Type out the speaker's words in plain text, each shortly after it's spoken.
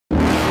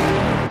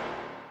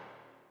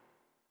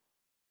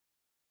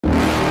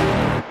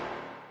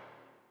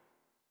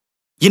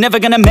You're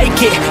never gonna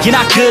make it, you're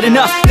not good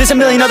enough. There's a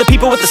million other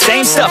people with the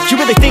same stuff. You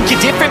really think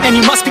you're different? Man,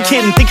 you must be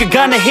kidding. Think you're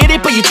gonna hit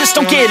it, but you just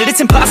don't get it. It's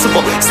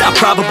impossible, it's not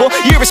probable,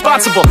 you're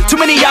irresponsible. Too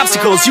many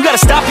obstacles, you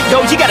gotta stop it, yo.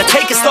 You gotta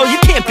take it slow, you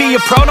can't be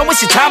a pro. Don't waste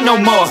your time no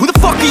more. Who the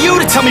fuck are you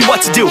to tell me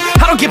what to do?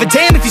 I don't give a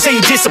damn if you say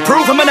you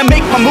disapprove. I'm gonna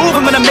make my move,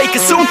 I'm gonna make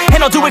it soon. And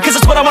I'll do it cause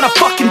it's what I wanna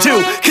fucking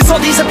do. Cause all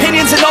these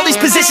opinions and all these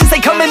positions,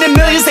 they come in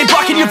millions, they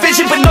blocking your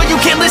vision. But no,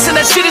 you can't listen,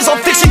 that shit is all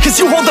fiction. Cause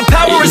you hold the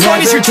power as long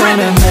as you're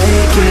dreaming.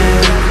 Make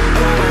it.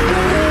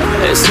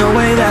 There's no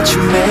way that you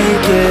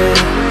make it.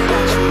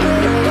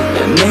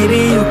 And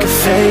maybe you can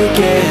fake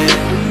it,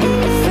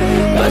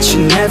 but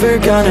you're never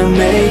gonna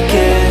make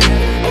it.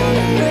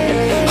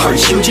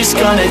 Aren't you just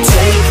gonna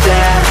take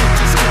that?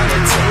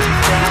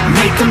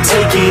 Make them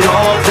take it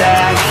all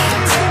back.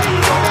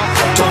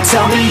 Don't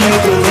tell me you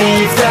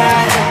believe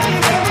that.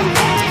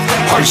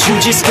 Aren't you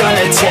just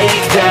gonna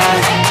take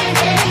that?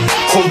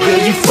 Or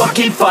will you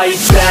fucking fight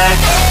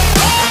back?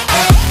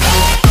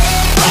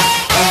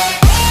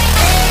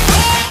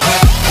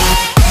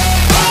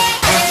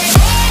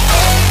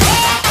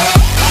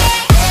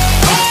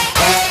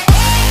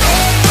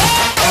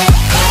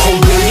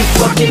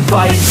 Fucking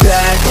fight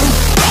back.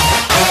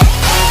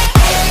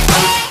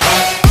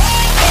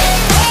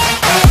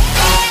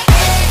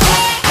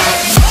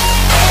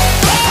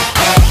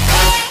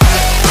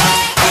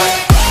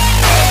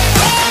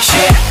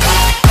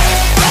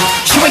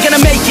 You ain't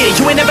gonna make it,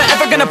 you ain't never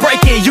ever gonna break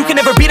it. You can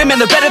never beat them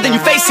and they're better than you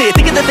face it.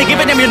 Thinking that they give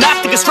a damn, you're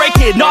not thinking straight,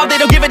 kid. No, they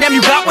don't give a damn,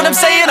 you got what I'm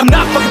saying? I'm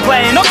not fucking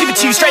playing, I'll give it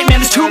to you straight,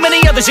 man. There's too many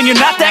others and you're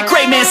not that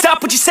great, man.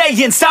 Stop what you're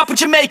saying, stop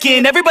what you're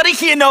making. Everybody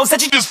here knows that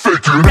you just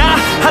faking. Nah,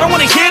 I don't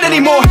wanna hear it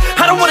anymore,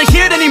 I don't wanna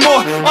hear it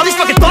anymore. All these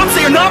fucking thoughts,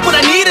 they are not what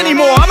I need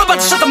anymore. I'm about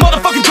to shut the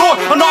motherfucking door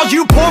on all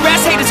you poor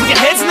ass haters with your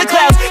heads in the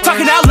clouds,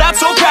 talking out loud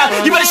so proud.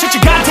 You better shut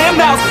your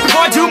goddamn mouth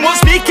before I do more,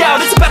 speak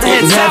out. It's about to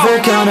head south. You're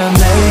never gonna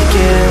make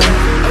it.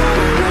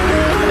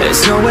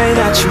 There's no way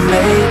that you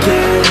make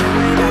it.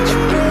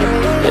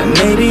 And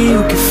maybe you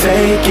can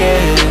fake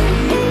it,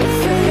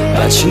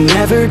 but you're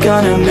never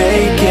gonna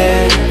make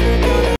it.